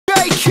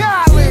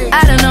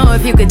I don't know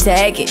if you could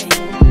take it.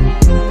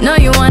 No,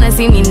 you wanna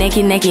see me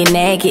naked, naked,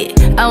 naked.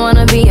 I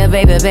wanna be a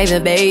baby, baby,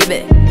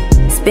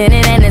 baby.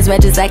 Spinning in his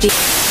red just like he.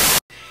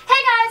 Hey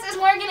guys, it's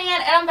Morgan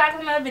again, and I'm back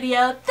with another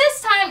video.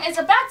 This time it's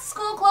a back to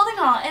school clothing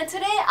haul, and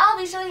today I'll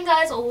be showing you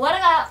guys what I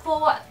got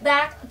for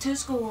back to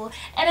school.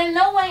 And in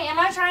no way am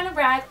I trying to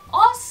brag.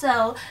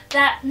 Also,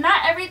 that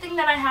not everything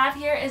that I have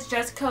here is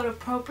dress code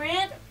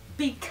appropriate,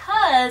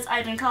 because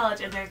I'm in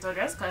college and there's no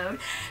dress code.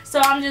 So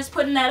I'm just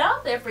putting that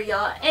out there for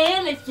y'all.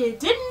 And if you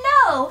didn't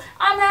know,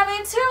 I'm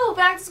having 2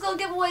 back to school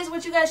giveaways,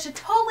 which you guys should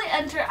totally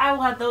enter. I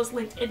will have those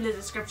linked in the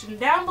description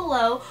down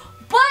below.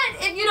 But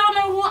if you don't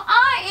know who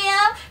I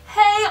am,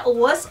 hey,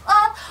 what's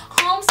up?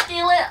 Home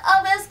skillet,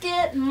 a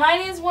biscuit. My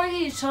name is Morgan.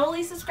 You should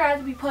totally subscribe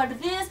to be part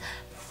of this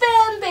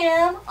Fam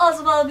Bam.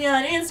 Also follow me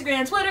on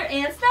Instagram, Twitter,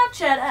 and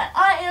Snapchat at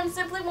I am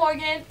Simply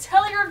Morgan.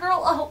 Tell your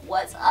girl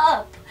what's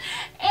up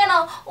and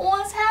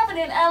what's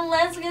happening, and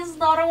let's get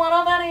started with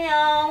a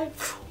video.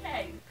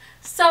 Okay.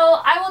 So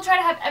I will try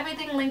to have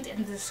everything linked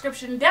in the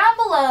description down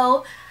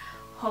below.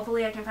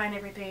 Hopefully I can find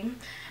everything.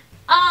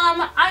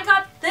 I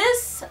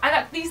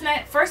got these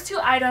first 2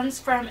 items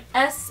from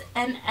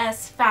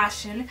SNS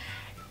Fashion,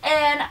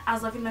 and I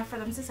was lucky enough for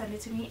them to send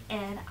it to me,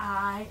 and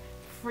I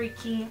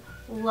freaking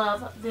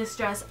love this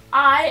dress.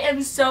 I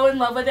am so in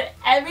love with it.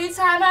 Every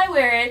time I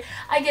wear it,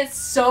 I get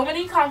so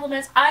many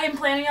compliments. I am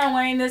planning on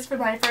wearing this for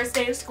my first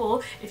day of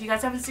school. If you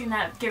guys haven't seen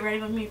that Get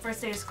Ready With Me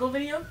first day of school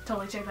video,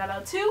 totally check that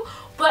out too.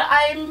 But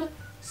I'm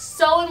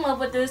so in love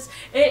with this.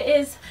 It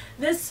is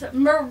this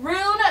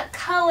maroon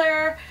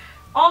color,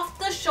 off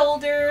the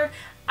shoulder.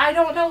 I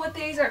don't know what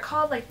these are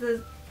called, like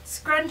the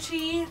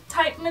scrunchy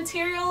type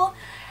material.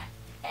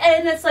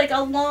 And it's like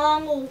a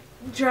long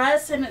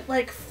dress, and it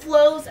like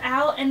flows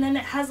out, and then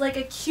it has like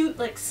a cute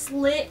like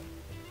slit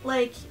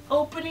like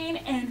opening,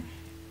 and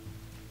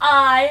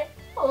I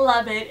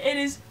love it. It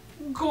is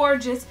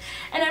gorgeous,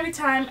 and every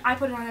time I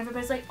put it on,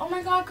 everybody's like, oh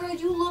my god girl,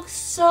 you look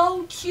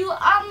so cute.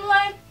 I'm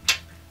like,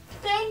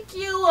 thank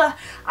you.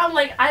 I'm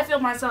like, I feel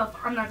myself.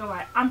 I'm not gonna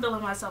lie, I'm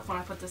feeling myself when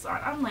I put this on.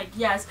 I'm like,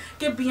 yes,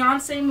 get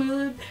Beyonce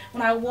mood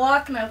when I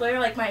walk and I wear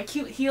like my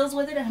cute heels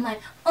with it, and I'm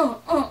like,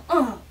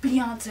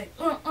 Beyonce,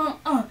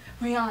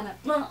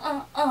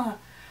 Rihanna,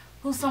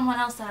 who's someone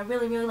else that I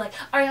really, really like?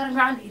 Ariana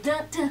Grande,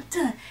 dun, dun,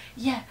 dun.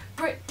 Yeah,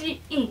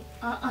 Britney,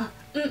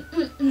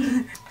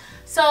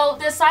 So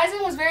the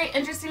sizing was very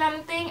interesting on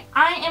the thing.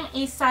 I am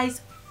a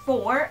size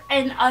 4,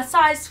 and a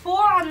size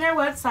 4 on their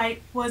website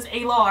was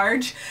a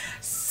large,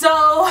 so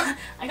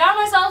I got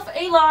myself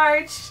a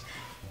large.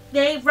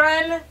 They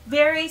run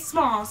very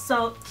small,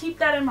 so keep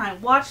that in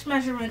mind. Watch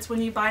measurements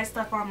when you buy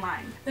stuff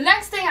online. The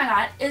next thing I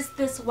got is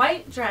this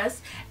white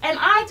dress, and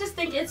I just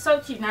think it's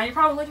so cute. Now you're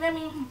probably looking at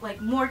me like,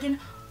 Morgan,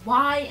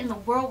 why in the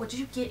world would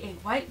you get a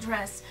white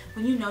dress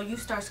when you know you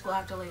start school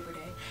after Labor Day?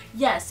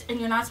 Yes, and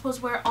you're not supposed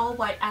to wear all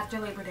white after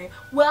Labor Day.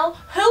 Well,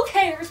 who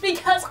cares,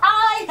 because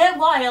I am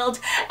wild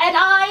and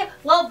I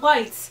love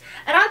whites.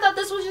 And I thought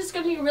this was just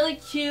going to be really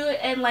cute,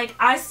 and like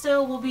I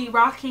still will be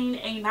rocking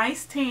a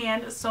nice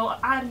tan, so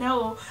I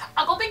know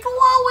I'm going to be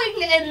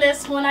glowing in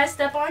this when I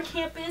step on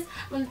campus.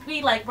 I'm going to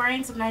be like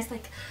wearing some nice,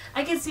 like,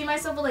 I can see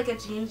myself with like a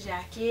jean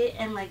jacket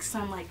and like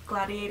some like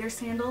gladiator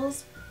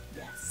sandals.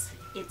 Yes,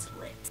 it's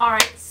lit.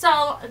 Alright,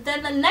 so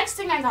then the next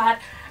thing I got,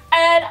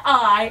 and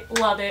I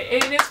love it.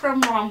 It is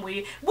from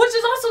Romwe, which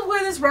is also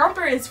where this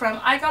romper is from.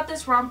 I got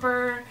this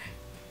romper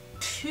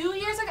 2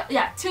 years ago.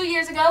 Yeah, 2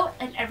 years ago,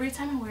 and every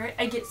time I wear it,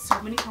 I get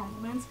so many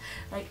compliments.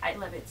 Like, I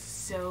love it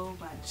so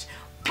much.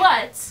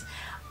 But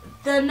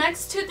the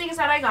next 2 things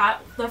that I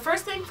got, the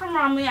first thing from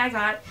Romwe I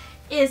got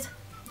is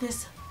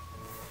this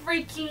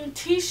freaking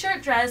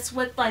t-shirt dress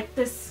with like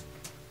this,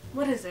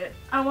 what is it?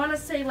 I want to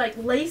say like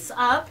lace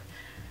up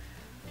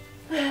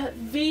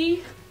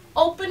V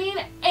opening,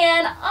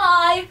 and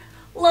I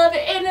love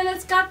it. And then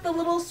it's got the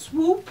little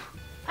swoop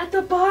at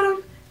the bottom,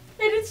 and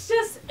it's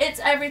just, it's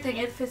everything.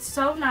 It fits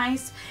so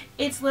nice.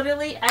 It's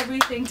literally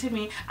everything to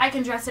me. I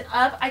can dress it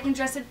up, I can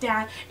dress it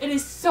down. It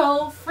is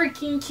so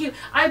freaking cute.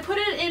 I put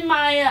it in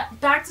my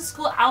back to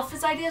school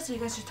outfits idea, so you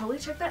guys should totally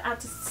check that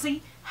out to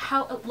see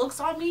how it looks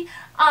on me.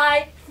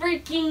 I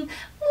freaking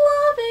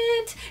love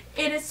it.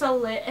 It is so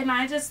lit, and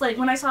I just like,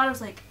 when I saw it, I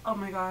was like, oh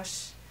my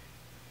gosh,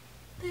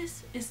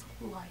 this is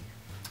life.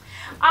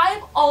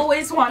 I've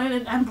always wanted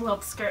an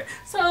envelope skirt,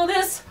 so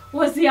this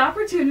was the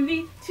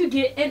opportunity to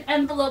get an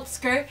envelope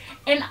skirt,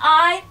 and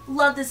I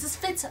love this. This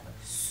fits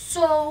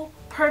so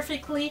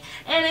perfectly,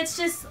 and it's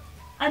just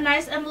a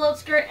nice envelope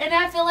skirt, and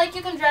I feel like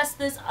you can dress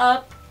this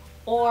up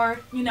or,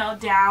 you know,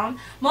 down.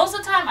 Most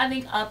of the time I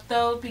think up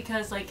though,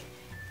 because like,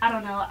 I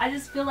don't know, I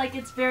just feel like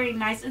it's very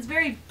nice. It's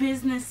very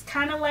business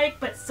kind of like,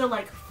 but still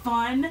like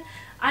fun,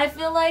 I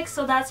feel like.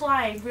 So that's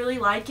why I really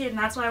like it, and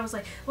that's why I was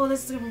like, well,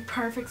 this is gonna be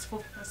perfect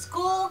for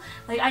school.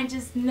 Like, I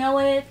just know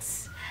it,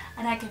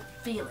 and I can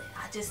feel it.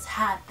 I just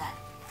have that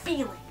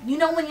feeling. You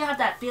know when you have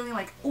that feeling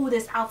like, ooh,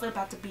 this outfit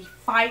about to be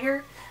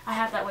fire? I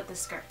have that with this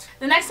skirt.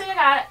 The next thing I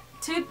got,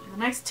 the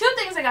next 2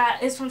 things I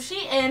got is from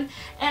SheIn,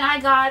 and I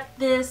got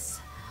this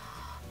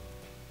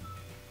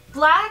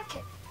black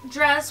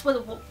dress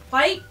with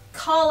white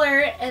collar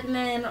and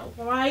then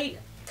white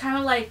kind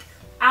of like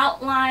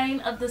outline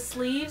of the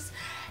sleeves,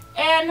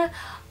 and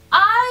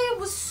I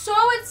was so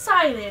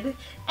excited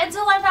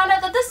until I found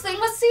out that this thing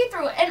was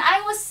see-through, and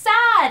I was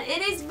sad.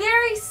 It is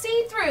very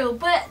see-through,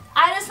 but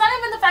it's not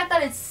even the fact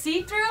that it's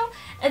see-through,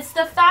 it's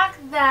the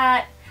fact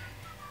that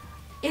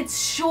it's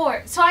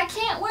short. So I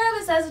can't wear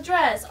this as a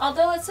dress,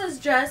 although it says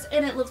dress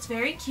and it looks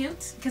very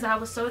cute because I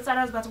was so excited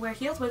I was about to wear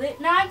heels with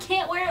it. Now I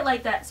can't wear it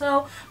like that,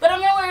 so, but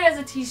I'm gonna wear it as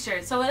a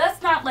t-shirt, so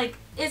that's not like,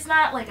 it's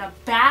not like a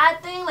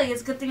bad thing, like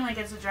it's a good thing like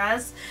it's a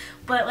dress,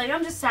 but like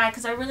I'm just sad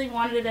because I really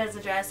wanted it as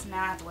a dress and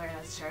now I have to wear it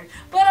as a shirt.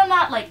 But I'm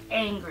not like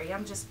angry,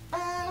 I'm just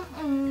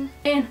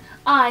and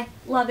I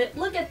love it.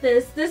 Look at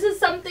this. This is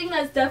something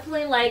that's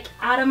definitely like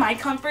out of my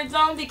comfort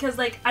zone because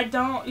like I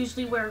don't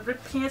usually wear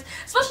ripped pants,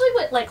 especially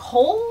with like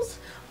holes.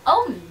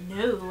 Oh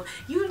no,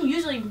 you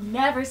usually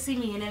never see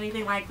me in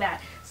anything like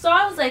that. So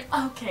I was like,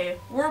 okay,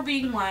 we're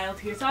being wild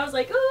here. So I was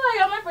like, oh, I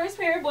got my first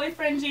pair of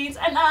boyfriend jeans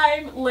and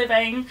I'm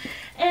living.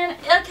 And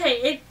okay,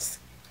 it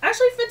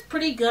actually fits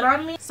pretty good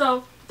on me.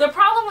 So the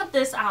problem with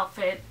this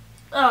outfit,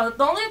 the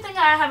only thing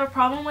I have a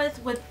problem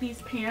with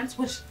these pants,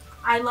 which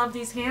I love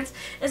these pants,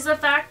 is the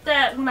fact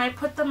that when I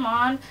put them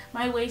on,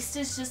 my waist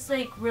is just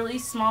like really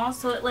small,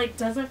 so it like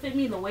doesn't fit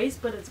me in the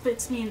waist, but it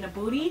fits me in the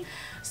booty.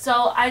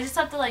 So I just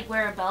have to like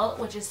wear a belt,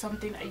 which is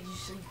something I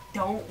usually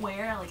don't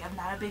wear. Like I'm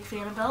not a big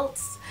fan of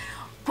belts,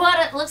 but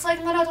it looks like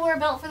I'm gonna have to wear a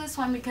belt for this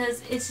one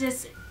because it's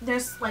just,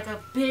 there's like a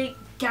big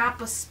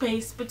gap of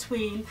space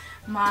between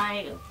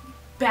my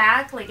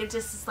back, like it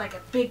just is like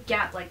a big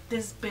gap like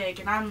this big,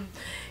 and I'm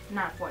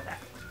not for that.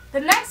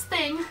 The next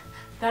thing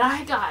that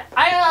I got,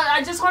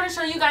 I just want to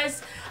show you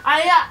guys,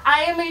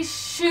 I am a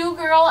shoe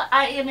girl,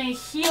 I am a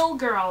heel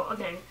girl.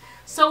 Okay,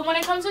 so when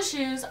it comes to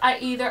shoes, I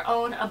either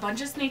own a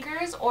bunch of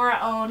sneakers or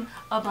I own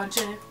a bunch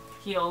of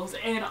heels,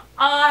 and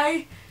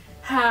I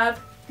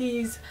have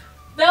these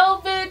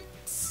velvet,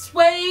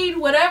 suede,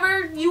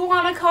 whatever you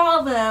want to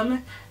call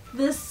them,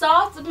 the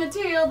soft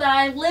material that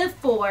I live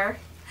for,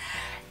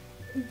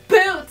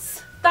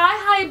 boots,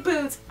 thigh-high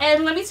boots.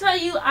 And let me tell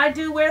you, I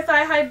do wear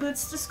thigh-high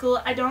boots to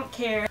school. I don't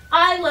care.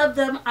 I love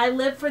them. I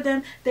live for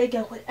them. They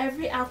go with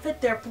every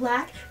outfit. They're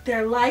black.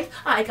 They're life.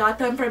 I got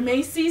them from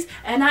Macy's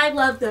and I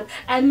love them.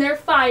 And they're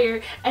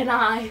fire. And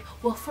I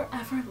will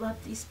forever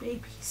love these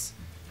babies.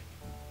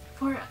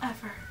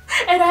 Forever.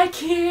 And I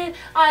can't.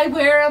 I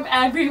wear them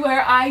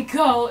everywhere I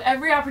go.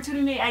 Every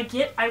opportunity I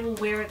get, I will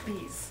wear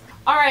these.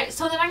 Alright,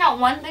 so then I got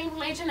one thing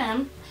from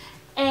H&M.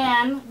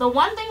 And the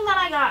one thing that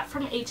I got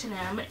from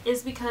H&M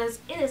is because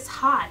it is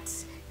hot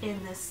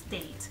in this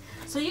state.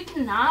 So you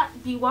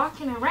cannot be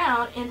walking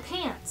around in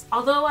pants.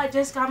 Although I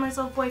just got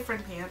myself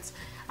boyfriend pants,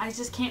 I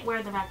just can't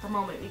wear them at the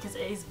moment because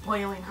it is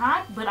boiling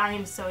hot. But I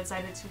am so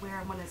excited to wear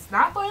them when it's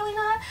not boiling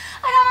hot.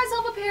 I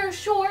got myself a pair of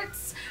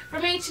shorts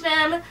from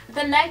H&M.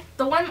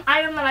 The one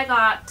item that I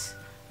got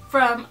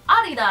from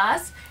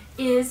Adidas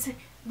is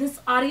this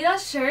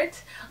Adidas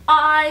shirt.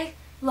 I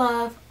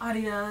love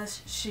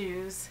Adidas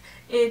shoes.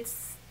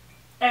 It's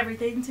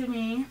everything to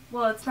me.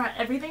 Well, it's not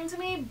everything to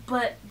me,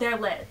 but they're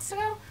lit. So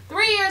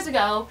 3 years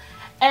ago,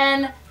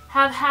 and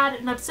have had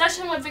an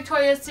obsession with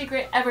Victoria's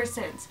Secret ever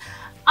since.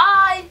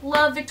 I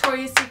love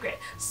Victoria's Secret.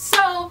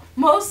 So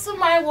most of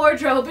my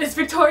wardrobe is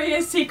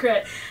Victoria's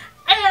Secret.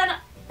 And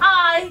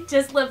I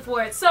just live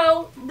for it.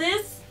 So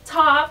this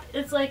top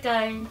is like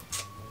a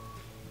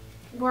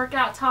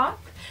workout top.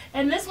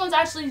 And this one's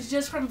actually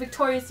just from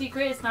Victoria's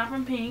Secret. It's not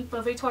from Pink,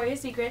 but Victoria's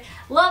Secret.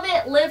 Love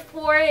it, live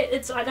for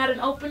it. I got an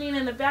opening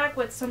in the back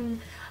with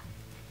some,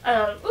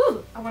 I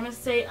want to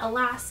say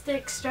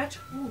elastic stretch.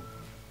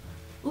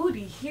 Ooh, do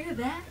you hear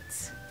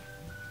that?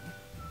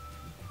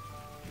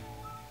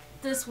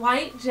 This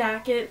white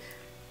jacket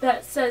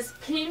that says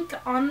Pink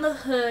on the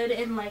hood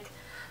and like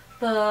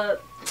the,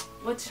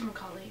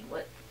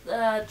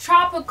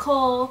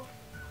 tropical,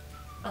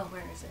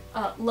 where is it?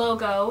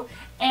 Logo.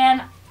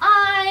 And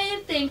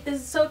I think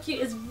this is so cute.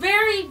 It's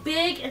very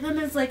big, and then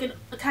there's like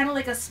kind of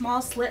like a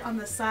small slit on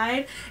the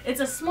side. It's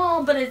a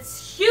small, but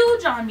it's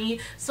huge on me.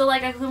 So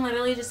like I can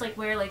literally just like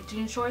wear like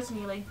jean shorts and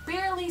you like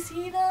barely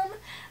see them.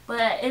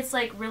 But it's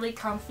like really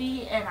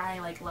comfy and I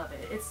like love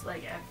it. It's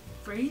like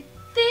everything,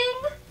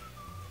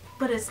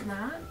 but it's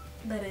not.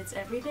 That it's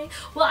everything.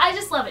 Well, I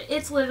just love it.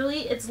 It's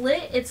literally, it's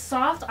lit, it's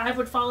soft. I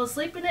would fall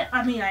asleep in it.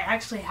 I mean, I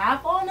actually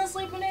have fallen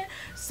asleep in it.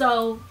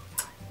 So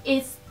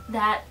it's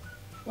that,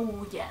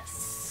 oh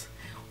yes.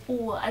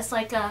 Oh, it's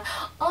like a,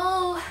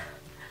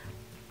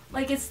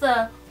 like it's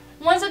the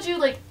ones that you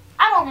like,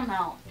 I don't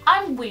know.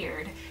 I'm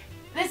weird.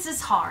 This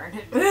is hard.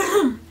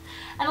 And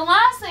the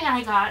last thing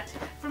I got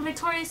from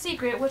Victoria's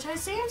Secret, which I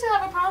seem to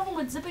have a problem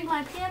with zipping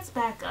my pants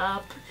back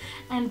up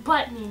and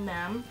buttoning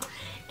them,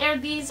 are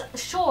these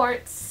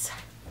shorts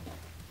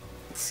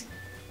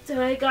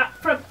that I got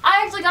from,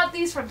 I actually got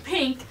these from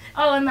Pink.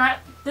 Oh, and that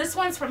This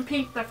one's from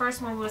Pink. The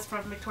first one was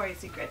from Victoria's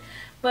Secret.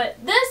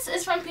 But this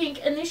is from Pink,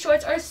 and these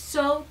shorts are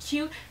so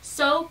cute,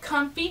 so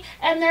comfy,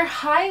 and they're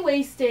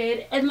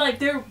high-waisted, and like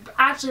they're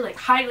actually like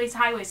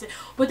high-waisted,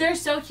 but they're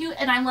so cute,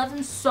 and I love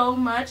them so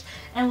much.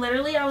 And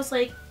literally I was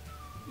like,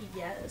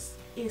 yes,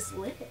 it's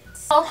lit.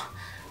 So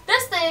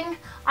this thing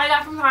I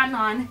got from Cotton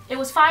On. It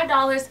was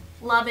 $5.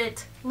 Love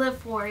it. Live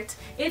for it.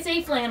 It's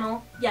a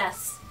flannel.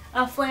 Yes,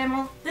 a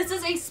flannel. This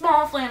is a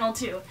small flannel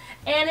too,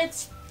 and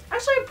it's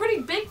actually a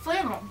pretty big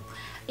flannel.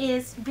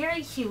 It's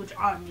very huge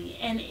on me,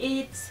 and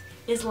it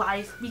is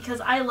life because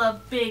I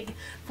love big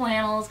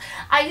flannels.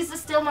 I used to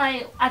steal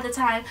my, at the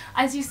time,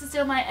 I used to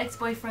steal my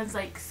ex-boyfriend's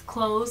like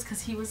clothes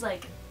because he was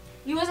like,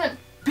 he wasn't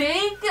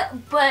big,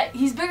 but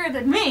he's bigger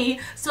than me.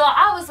 So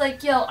I was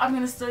like, yo, I'm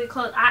gonna steal your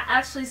clothes. I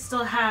actually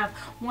still have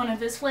one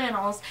of his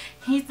flannels.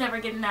 He's never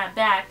getting that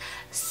back.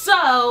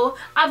 So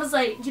I was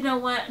like, you know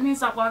what, I need to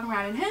stop walking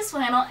around in his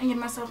flannel and get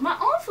myself my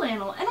own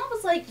flannel. And I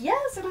was like,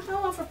 yes, and I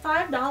found one for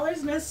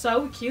 $5, and it's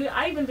so cute.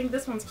 I even think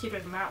this one's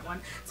cuter than that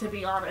one, to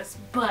be honest.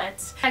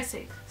 But I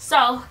see.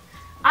 So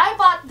I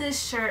bought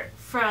this shirt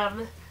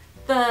from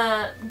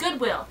the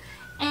Goodwill,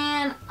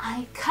 and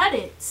I cut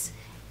it,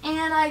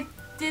 and I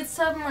did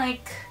some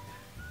like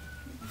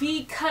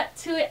V cut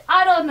to it.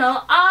 I don't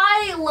know.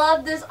 I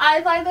love this.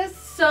 I find this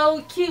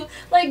so cute.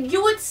 Like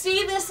you would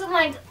see this in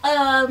like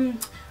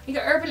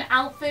Urban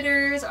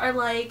Outfitters, or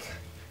like,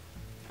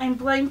 I'm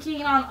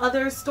blanking on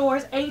other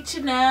stores,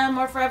 H&M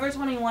or Forever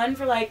 21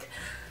 for like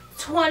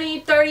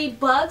 20-30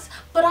 bucks,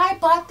 but I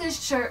bought this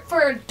shirt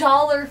for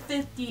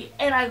 $1.50,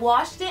 and I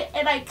washed it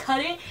and I cut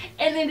it,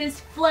 and it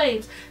is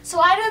flames. So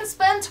I didn't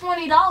spend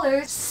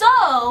 $20.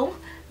 So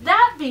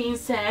that being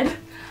said,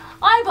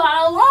 I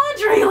bought a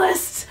laundry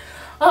list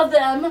of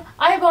them.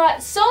 I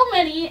bought so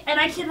many, and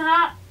I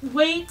cannot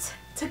wait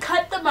to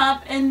cut them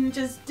up and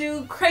just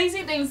do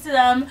crazy things to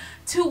them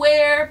to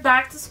wear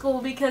back to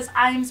school because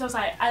I'm so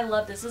excited. I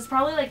love this. This is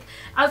probably like,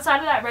 outside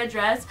of that red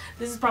dress,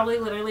 this is probably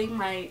literally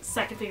my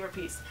second favorite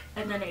piece,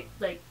 and then it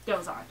like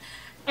goes on.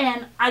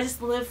 And I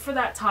just live for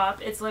that top.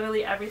 It's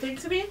literally everything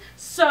to me.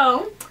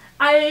 So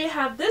I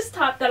have this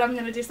top that I'm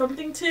going to do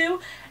something to.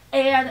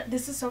 And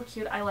this is so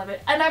cute. I love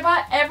it. And I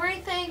bought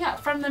everything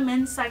from the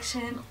men's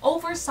section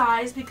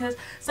oversized because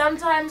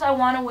sometimes I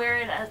want to wear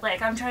it as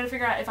like, I'm trying to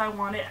figure out if I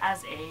want it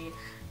as a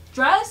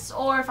dress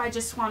or if I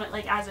just want it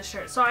like as a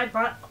shirt. So I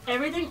bought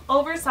everything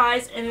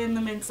oversized and in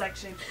the men's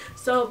section.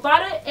 So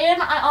bought it,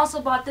 and I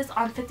also bought this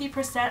on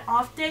 50%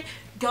 off day.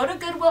 Go to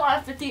Goodwill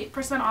on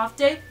 50% off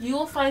day. You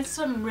will find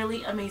some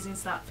really amazing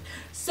stuff.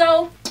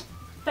 So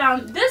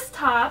found this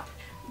top.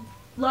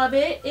 Love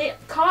it. It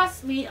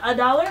cost me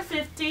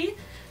 $1.50.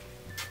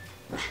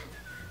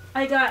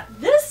 I got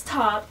this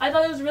top. I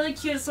thought it was really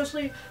cute,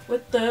 especially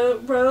with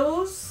the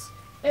rose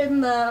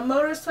and the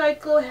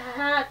motorcycle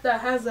hat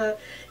that has a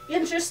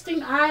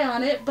interesting eye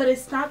on it, but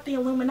it's not the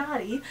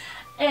Illuminati.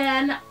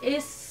 And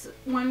this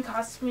one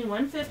cost me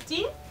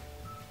 $1.50.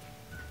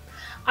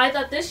 I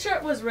thought this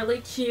shirt was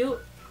really cute.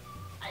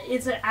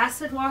 It's an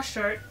acid wash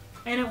shirt,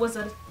 and it was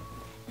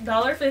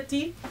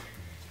 $1.50.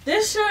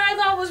 This shirt I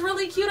thought was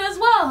really cute as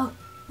well.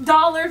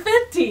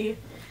 $1.50.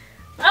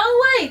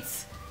 Oh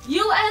wait,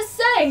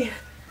 USA.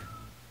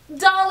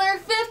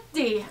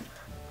 $1.50.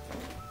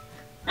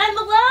 And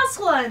the last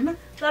one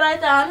that I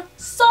found,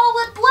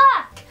 solid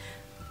black,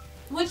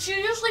 which you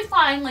usually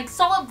find like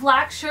solid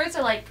black shirts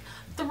are like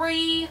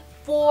 $3,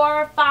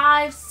 $4, $5,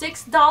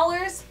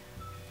 $6.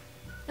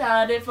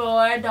 Found it for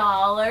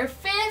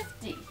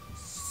 $1.50.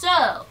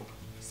 So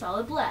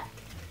solid black.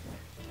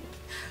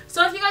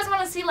 So if you guys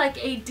want to see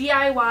like a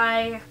DIY,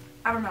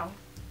 I don't know,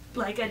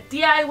 like a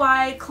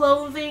DIY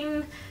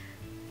clothing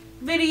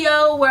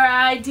video where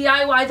I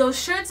DIY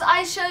those shirts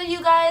I show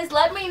you guys,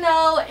 let me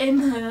know in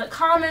the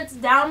comments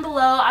down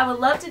below. I would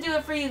love to do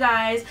it for you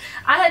guys.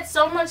 I had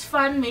so much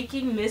fun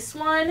making this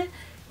one.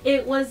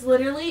 It was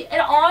literally,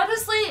 and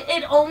honestly,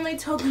 it only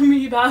took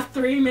me about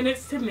 3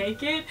 minutes to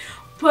make it,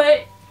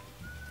 but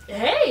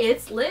hey,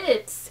 it's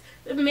lit.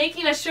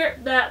 Making a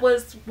shirt that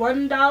was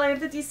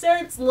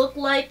 $1.50 looked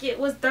like it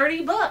was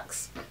 30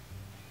 bucks.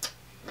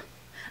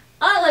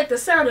 I like the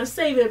sound of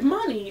saving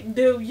money,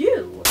 do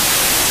you?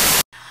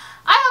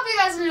 I hope you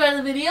guys enjoyed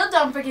the video.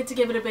 Don't forget to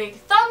give it a big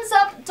thumbs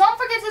up. Don't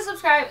forget to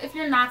subscribe if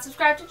you're not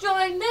subscribed to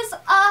join this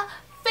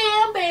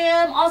fam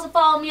bam. Also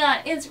follow me on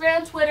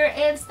Instagram, Twitter,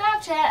 and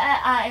Snapchat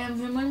at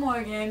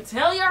IamZimleyMorgan.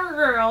 Tell your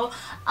girl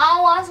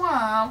what's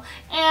up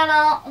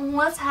and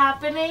what's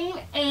happening.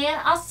 And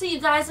I'll see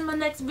you guys in my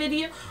next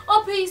video.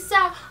 Oh, peace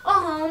out. A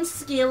home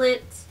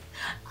skillet.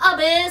 A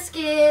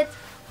biscuit.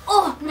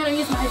 Oh, I'm gonna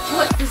use my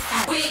foot this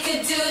time. We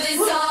could do this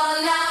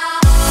all night.